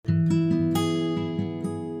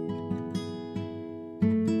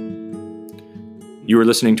You are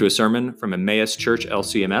listening to a sermon from Emmaus Church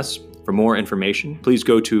LCMS. For more information, please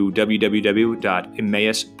go to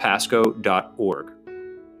www.emmauspasco.org.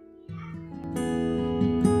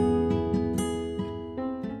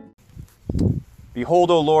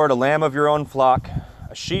 Behold, O Lord, a lamb of your own flock,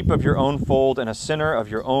 a sheep of your own fold, and a sinner of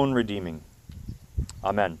your own redeeming.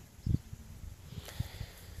 Amen.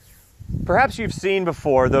 Perhaps you've seen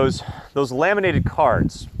before those laminated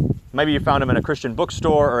cards. Maybe you found them in a Christian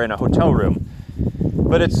bookstore or in a hotel room.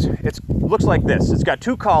 But it looks like this. It's got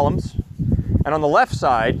two columns, and on the left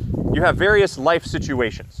side, you have various life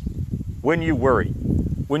situations. When you worry,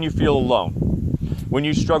 when you feel alone, when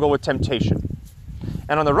you struggle with temptation.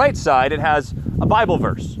 And on the right side, it has a Bible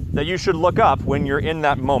verse that you should look up when you're in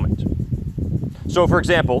that moment. So for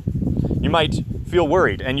example, you might feel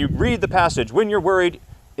worried, and you read the passage. When you're worried,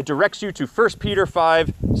 it directs you to 1 Peter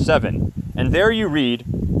 5:7. And there you read,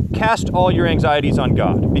 "Cast all your anxieties on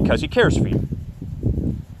God, because He cares for you."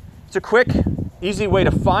 It's a quick, easy way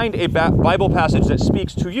to find a Bible passage that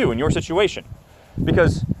speaks to you in your situation.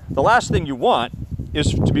 Because the last thing you want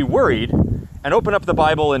is to be worried and open up the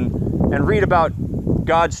Bible and read about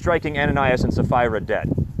God striking Ananias and Sapphira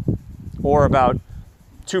dead. Or about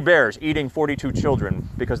two bears eating 42 children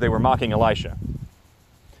because they were mocking Elisha.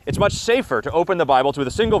 It's much safer to open the Bible to a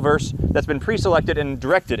single verse that's been pre-selected and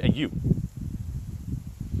directed at you.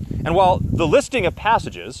 And while the listing of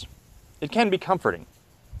passages, it can be comforting,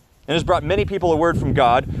 and has brought many people a word from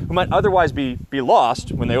God who might otherwise be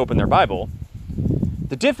lost when they open their Bible,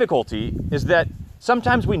 the difficulty is that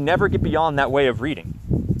sometimes we never get beyond that way of reading.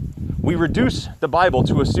 We reduce the Bible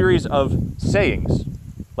to a series of sayings,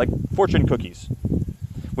 like fortune cookies.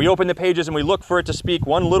 We open the pages and we look for it to speak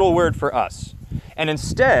one little word for us. And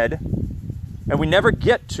instead, we never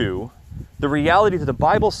get to the reality that the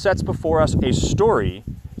Bible sets before us a story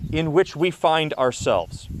in which we find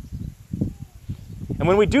ourselves. And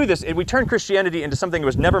when we do this, we turn Christianity into something it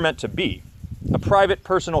was never meant to be, a private,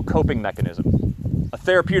 personal coping mechanism, a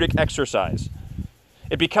therapeutic exercise.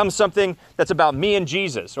 It becomes something that's about me and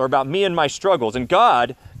Jesus, or about me and my struggles, and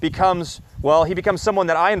God becomes, He becomes someone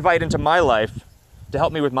that I invite into my life to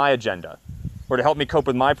help me with my agenda, or to help me cope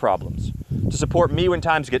with my problems, to support me when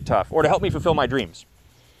times get tough, or to help me fulfill my dreams.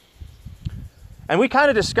 And we kind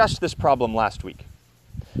of discussed this problem last week.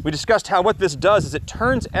 We discussed how what this does is it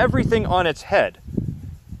turns everything on its head.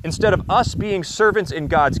 Instead of us being servants in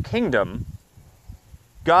God's kingdom,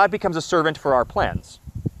 God becomes a servant for our plans.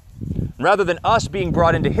 Rather than us being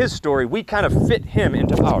brought into His story, we kind of fit Him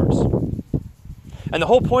into ours. And the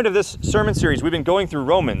whole point of this sermon series we've been going through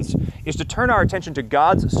Romans is to turn our attention to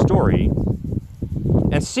God's story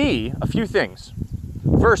and see a few things.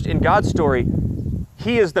 First, in God's story,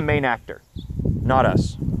 He is the main actor, not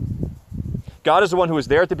us. God is the one who was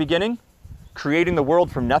there at the beginning, creating the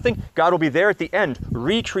world from nothing. God will be there at the end,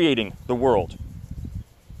 recreating the world.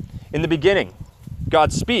 In the beginning,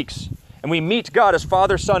 God speaks, and we meet God as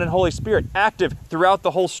Father, Son, and Holy Spirit, active throughout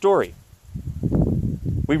the whole story.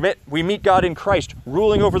 We meet God in Christ,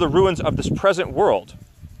 ruling over the ruins of this present world.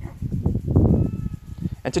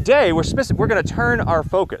 And today, we're going to turn our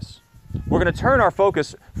focus. We're going to turn our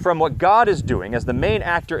focus from what God is doing as the main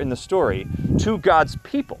actor in the story to God's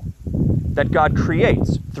people that God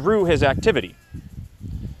creates through His activity.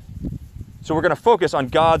 So we're going to focus on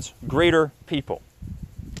God's greater people.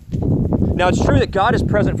 Now, it's true that God is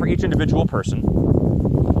present for each individual person.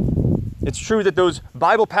 It's true that those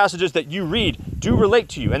Bible passages that you read do relate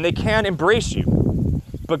to you, and they can embrace you.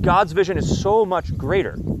 But God's vision is so much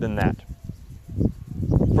greater than that.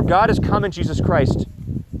 For God has come in Jesus Christ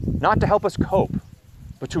not to help us cope,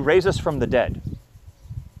 but to raise us from the dead.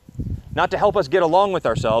 Not to help us get along with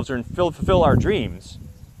ourselves or fulfill our dreams,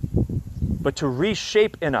 but to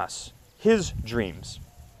reshape in us His dreams.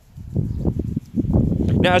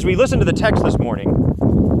 Now, as we listen to the text this morning,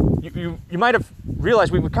 you might have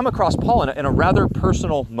realized we've come across Paul in a rather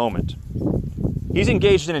personal moment. He's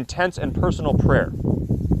engaged in intense and personal prayer.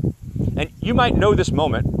 And you might know this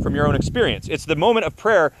moment from your own experience. It's the moment of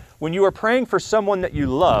prayer when you are praying for someone that you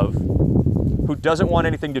love who doesn't want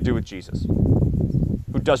anything to do with Jesus,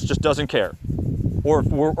 who just doesn't care, or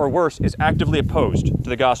worse, is actively opposed to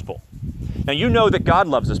the gospel. Now you know that God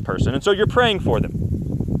loves this person, and so you're praying for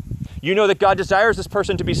them. You know that God desires this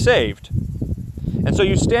person to be saved, and so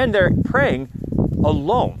you stand there praying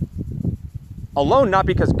alone. Alone not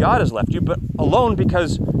because God has left you, but alone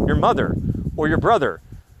because your mother or your brother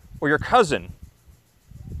or your cousin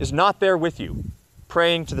is not there with you,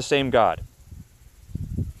 praying to the same God.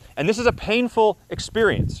 And this is a painful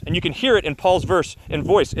experience. And you can hear it in Paul's voice.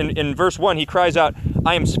 In verse 1, he cries out,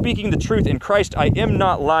 "I am speaking the truth in Christ. I am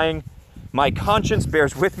not lying. My conscience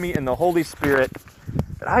bears with me in the Holy Spirit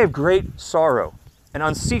that I have great sorrow and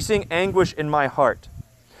unceasing anguish in my heart.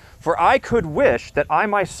 For I could wish that I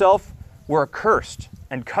myself were accursed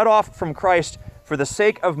and cut off from Christ for the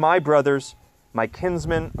sake of my brothers, my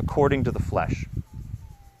kinsmen according to the flesh.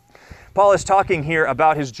 Paul is talking here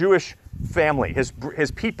about his Jewish family,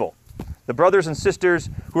 his people, the brothers and sisters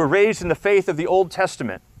who were raised in the faith of the Old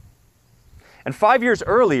Testament. And 5 years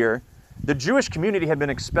earlier, the Jewish community had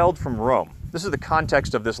been expelled from Rome. This is the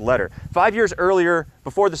context of this letter. 5 years earlier,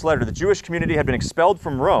 before this letter, the Jewish community had been expelled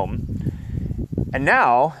from Rome, and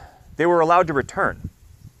now they were allowed to return.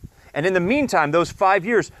 And in the meantime, those 5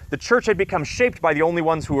 years, the church had become shaped by the only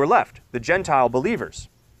ones who were left, the Gentile believers.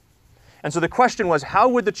 And so the question was, how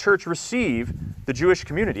would the church receive the Jewish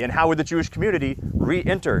community? And how would the Jewish community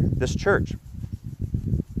re-enter this church?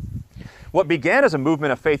 What began as a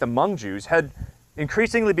movement of faith among Jews had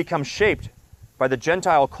increasingly become shaped by the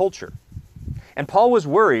Gentile culture. And Paul was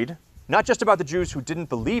worried, not just about the Jews who didn't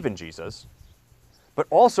believe in Jesus, but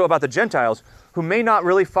also about the Gentiles who may not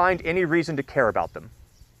really find any reason to care about them.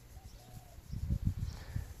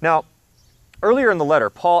 Now, earlier in the letter,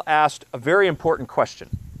 Paul asked a very important question.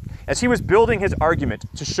 As he was building his argument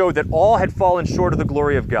to show that all had fallen short of the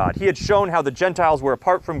glory of God, he had shown how the Gentiles were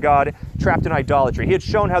apart from God, trapped in idolatry. He had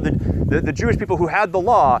shown how the Jewish people who had the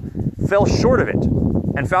law fell short of it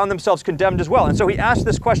and found themselves condemned as well. And so he asked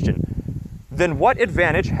this question, then what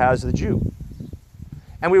advantage has the Jew?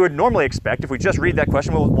 And we would normally expect, if we just read that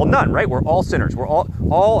question, well, none, right? We're all sinners. We're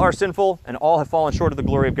all are sinful and all have fallen short of the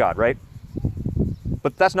glory of God, right?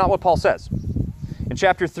 But that's not what Paul says. In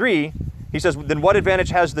chapter 3, he says, then what advantage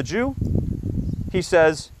has the Jew? He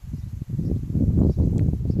says,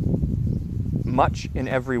 much in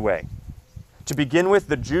every way. To begin with,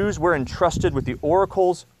 the Jews were entrusted with the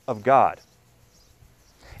oracles of God.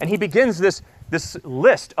 And he begins this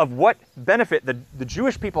list of what benefit the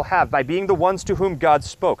Jewish people have by being the ones to whom God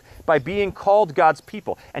spoke, by being called God's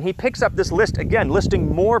people. And he picks up this list again,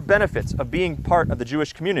 listing more benefits of being part of the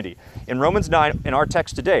Jewish community. In Romans 9, in our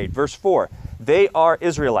text today, verse 4, they are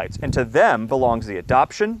Israelites, and to them belongs the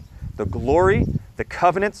adoption, the glory, the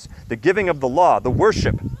covenants, the giving of the law, the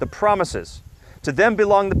worship, the promises. To them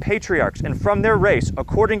belong the patriarchs, and from their race,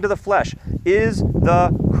 according to the flesh, is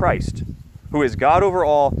the Christ, who is God over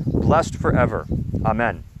all, blessed forever.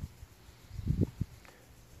 Amen.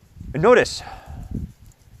 And notice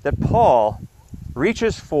that Paul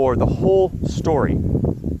reaches for the whole story.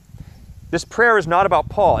 This prayer is not about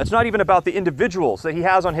Paul. It's not even about the individuals that he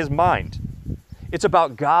has on his mind. It's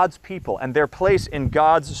about God's people and their place in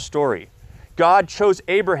God's story. God chose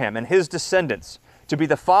Abraham and his descendants to be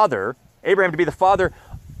the father, Abraham to be the father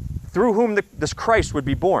through whom this Christ would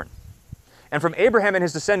be born. And from Abraham and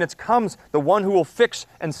his descendants comes the one who will fix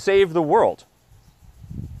and save the world.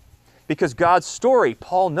 Because God's story,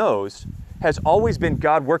 Paul knows, has always been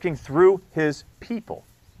God working through his people.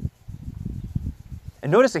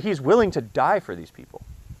 And notice that he's willing to die for these people,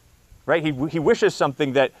 right? He wishes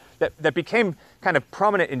something that became kind of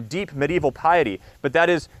prominent in deep medieval piety, but that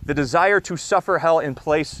is the desire to suffer hell in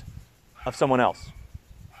place of someone else.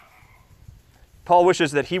 Paul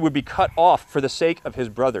wishes that he would be cut off for the sake of his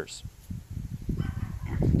brothers.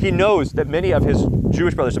 He knows that many of his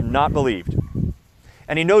Jewish brothers have not believed.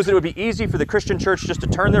 And he knows that it would be easy for the Christian church just to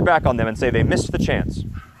turn their back on them and say they missed the chance.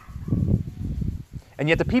 And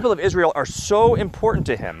yet the people of Israel are so important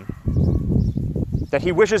to him that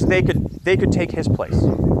he wishes they could take his place.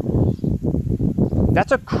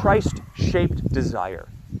 That's a Christ-shaped desire.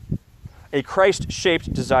 A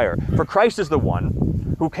Christ-shaped desire. For Christ is the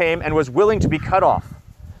one who came and was willing to be cut off,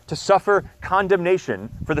 to suffer condemnation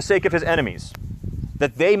for the sake of his enemies,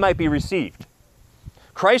 that they might be received.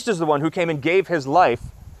 Christ is the one who came and gave his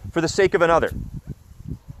life for the sake of another.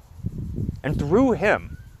 And through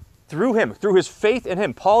his faith in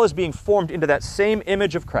him, Paul is being formed into that same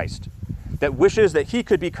image of Christ that wishes that he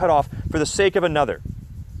could be cut off for the sake of another.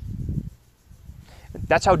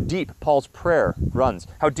 That's how deep Paul's prayer runs,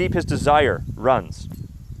 how deep his desire runs.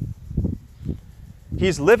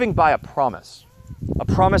 He's living by a promise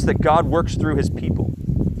that God works through his people,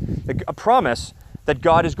 a promise that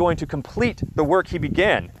God is going to complete the work he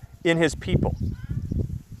began in his people.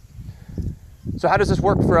 So how does this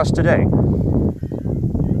work for us today?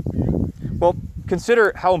 Well,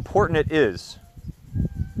 consider how important it is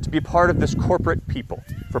to be part of this corporate people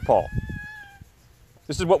for Paul.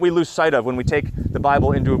 This is what we lose sight of when we take the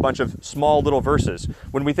Bible into a bunch of small little verses,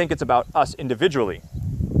 when we think it's about us individually.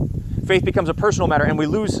 Faith becomes a personal matter, and we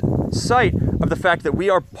lose sight of the fact that we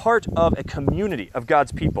are part of a community of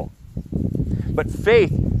God's people. But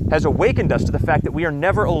faith has awakened us to the fact that we are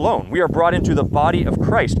never alone. We are brought into the body of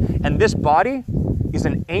Christ. And this body is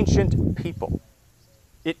an ancient people.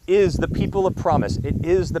 It is the people of promise. It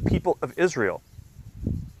is the people of Israel.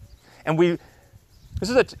 And this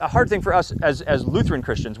is a hard thing for us as Lutheran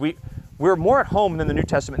Christians. We're more at home in the New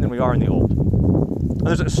Testament than we are in the Old. And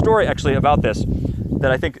there's a story actually about this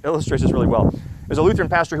that I think illustrates this really well. There's a Lutheran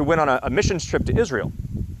pastor who went on a missions trip to Israel.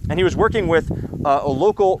 And he was working with a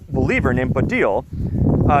local believer named Bodil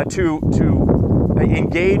to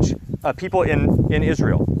engage people in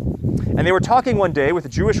Israel. And they were talking one day with a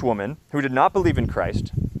Jewish woman who did not believe in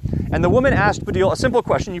Christ. And the woman asked Bodil a simple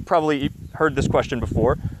question. You probably heard this question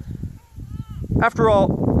before. After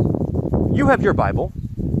all, you have your Bible,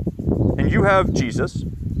 and you have Jesus,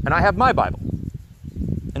 and I have my Bible,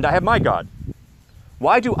 and I have my God.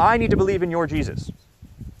 Why do I need to believe in your Jesus?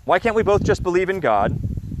 Why can't we both just believe in God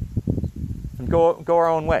and go our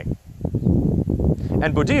own way?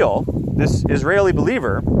 And Bodil, this Israeli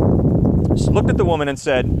believer, looked at the woman and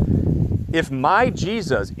said, if my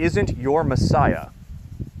Jesus isn't your Messiah,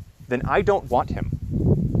 then I don't want him.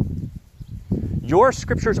 Your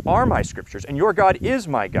scriptures are my scriptures, and your God is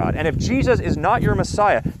my God. And if Jesus is not your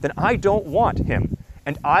Messiah, then I don't want him.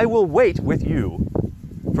 And I will wait with you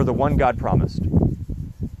for the one God promised.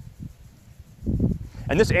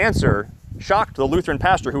 And this answer shocked the Lutheran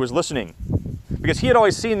pastor who was listening, because he had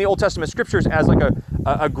always seen the Old Testament scriptures as like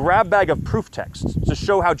a grab bag of proof texts to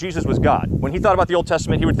show how Jesus was God. When he thought about the Old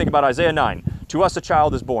Testament, he would think about Isaiah 9, to us a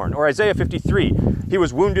child is born, or Isaiah 53, he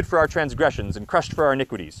was wounded for our transgressions and crushed for our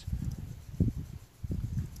iniquities.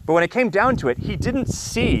 But when it came down to it, he didn't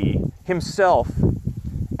see himself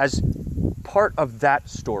as part of that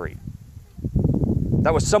story.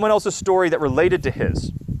 That was someone else's story that related to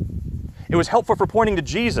his. It was helpful for pointing to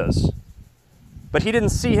Jesus, but he didn't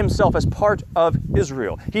see himself as part of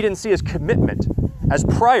Israel. He didn't see his commitment as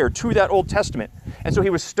prior to that Old Testament. And so he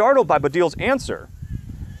was startled by Bodil's answer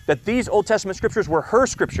that these Old Testament scriptures were her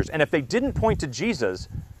scriptures, and if they didn't point to Jesus,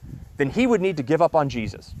 then he would need to give up on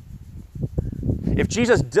Jesus. If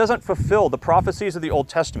Jesus doesn't fulfill the prophecies of the Old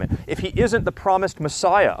Testament, if he isn't the promised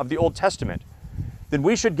Messiah of the Old Testament, then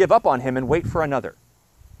we should give up on him and wait for another.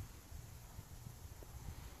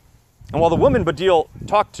 And while the woman Bodil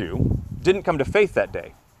talked to didn't come to faith that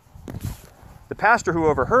day, the pastor who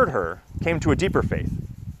overheard her came to a deeper faith.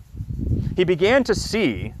 He began to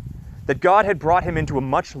see that God had brought him into a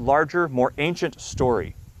much larger, more ancient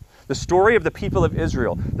story. The story of the people of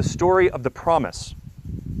Israel, the story of the promise.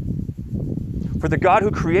 For the God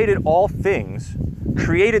who created all things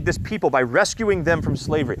created this people by rescuing them from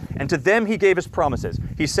slavery. And to them he gave his promises.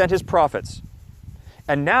 He sent his prophets.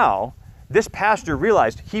 And now, this pastor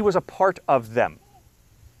realized he was a part of them.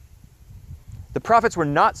 The prophets were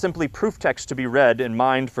not simply proof texts to be read and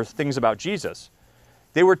mined for things about Jesus.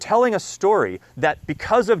 They were telling a story that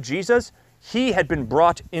because of Jesus, he had been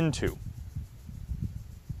brought into.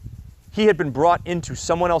 He had been brought into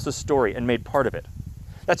someone else's story and made part of it.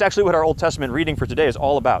 That's actually what our Old Testament reading for today is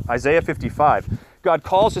all about. Isaiah 55. God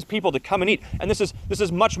calls his people to come and eat. And this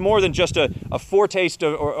is much more than just a foretaste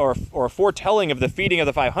or a foretelling of the feeding of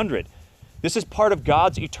the 500. This is part of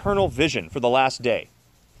God's eternal vision for the last day.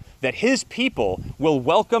 That his people will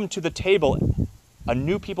welcome to the table a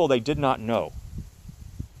new people they did not know.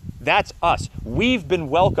 That's us. We've been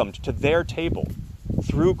welcomed to their table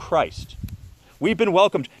through Christ. We've been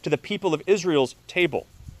welcomed to the people of Israel's table.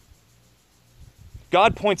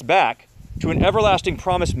 God points back to an everlasting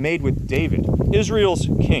promise made with David, Israel's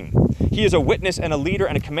king. He is a witness and a leader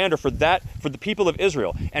and a commander for the people of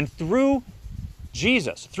Israel. And through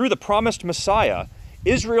Jesus, through the promised Messiah,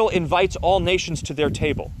 Israel invites all nations to their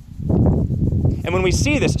table. And when we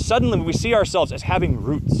see this, suddenly we see ourselves as having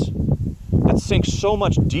roots that sink so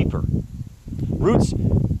much deeper. Roots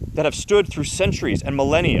that have stood through centuries and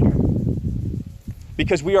millennia.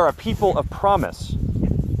 Because we are a people of promise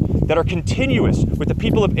that are continuous with the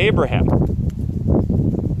people of Abraham.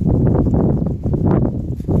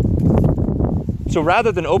 So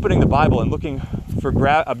rather than opening the Bible and looking for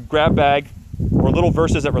a grab bag or little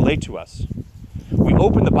verses that relate to us, we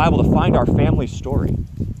open the Bible to find our family story,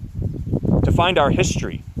 to find our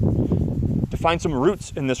history, to find some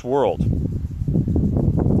roots in this world,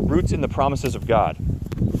 roots in the promises of God.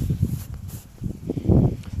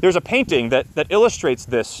 There's a painting that illustrates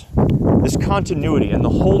this continuity and the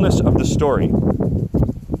wholeness of the story.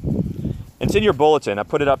 It's in your bulletin. I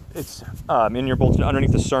put it up. It's in your bulletin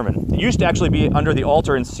underneath the sermon. It used to actually be under the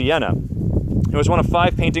altar in Siena. It was one of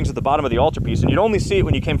 5 paintings at the bottom of the altarpiece, and you'd only see it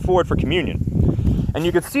when you came forward for communion. And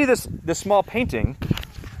you could see this small painting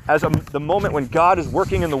as the moment when God is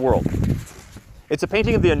working in the world. It's a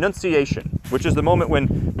painting of the Annunciation, which is the moment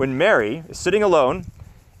when Mary is sitting alone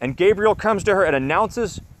and Gabriel comes to her and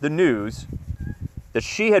announces the news that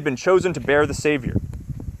she had been chosen to bear the Savior.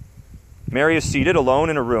 Mary is seated alone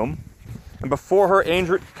in a room, and before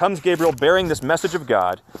her comes Gabriel bearing this message of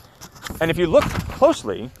God. And if you look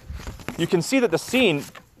closely, you can see that the scene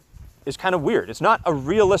is kind of weird. It's not a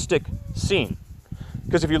realistic scene.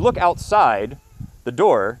 Because if you look outside the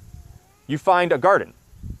door, you find a garden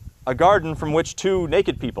from which two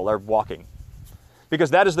naked people are walking. Because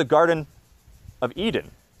that is the Garden of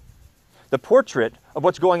Eden. The portrait of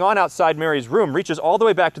what's going on outside Mary's room reaches all the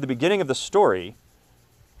way back to the beginning of the story,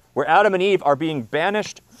 where Adam and Eve are being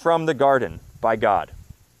banished from the garden by God.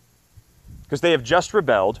 Because they have just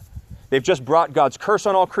rebelled, they've just brought God's curse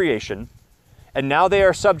on all creation, and now they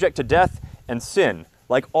are subject to death and sin,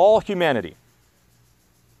 like all humanity.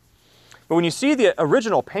 But when you see the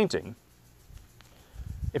original painting,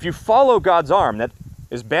 if you follow God's arm that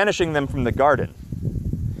is banishing them from the garden,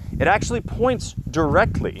 it actually points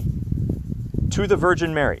directly to the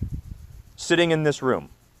Virgin Mary sitting in this room.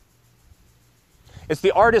 It's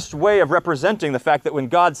the artist's way of representing the fact that when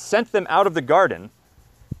God sent them out of the garden,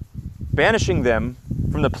 banishing them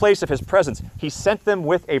from the place of his presence, he sent them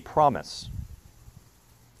with a promise.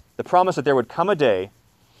 The promise that there would come a day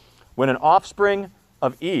when an offspring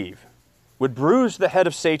of Eve would bruise the head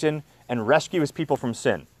of Satan and rescue his people from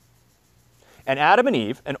sin. And Adam and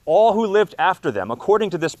Eve and all who lived after them, according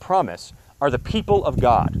to this promise, are the people of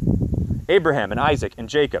God. Abraham and Isaac and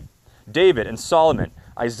Jacob, David and Solomon,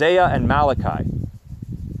 Isaiah and Malachi,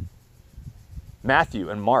 Matthew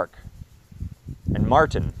and Mark, and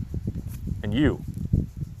Martin and you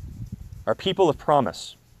are people of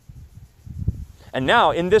promise. And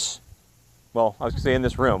now in this, well, I was going to say in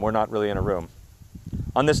this room, we're not really in a room.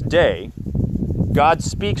 On this day, God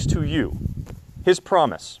speaks to you, his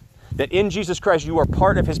promise, that in Jesus Christ you are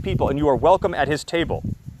part of his people and you are welcome at his table.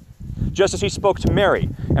 Just as he spoke to Mary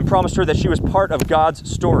and promised her that she was part of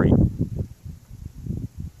God's story.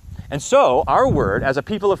 And so, our word as a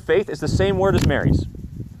people of faith is the same word as Mary's.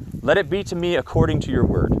 Let it be to me according to your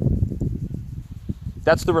word.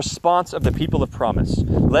 That's the response of the people of promise.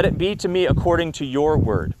 Let it be to me according to your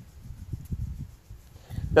word.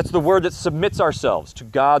 That's the word that submits ourselves to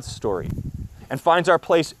God's story and finds our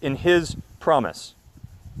place in his promise.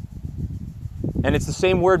 And it's the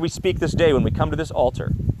same word we speak this day when we come to this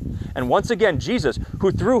altar. And once again, Jesus,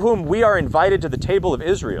 through whom we are invited to the table of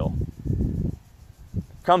Israel,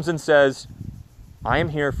 comes and says, I am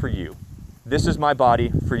here for you. This is my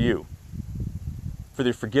body for you. For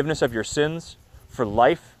the forgiveness of your sins, for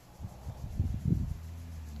life,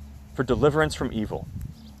 for deliverance from evil.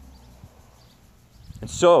 And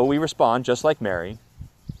so we respond just like Mary,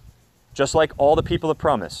 just like all the people of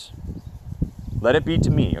promise. Let it be to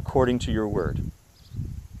me according to your word.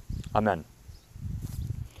 Amen.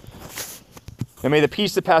 And may the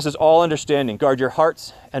peace that passes all understanding guard your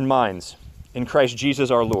hearts and minds in Christ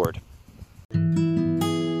Jesus our Lord.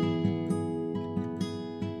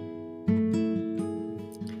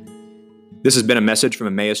 This has been a message from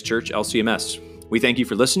Emmaus Church LCMS. We thank you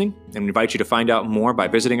for listening and we invite you to find out more by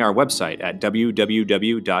visiting our website at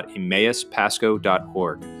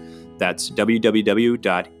www.emmauspasco.org. That's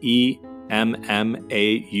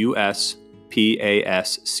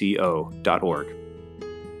www.emmauspasco.org.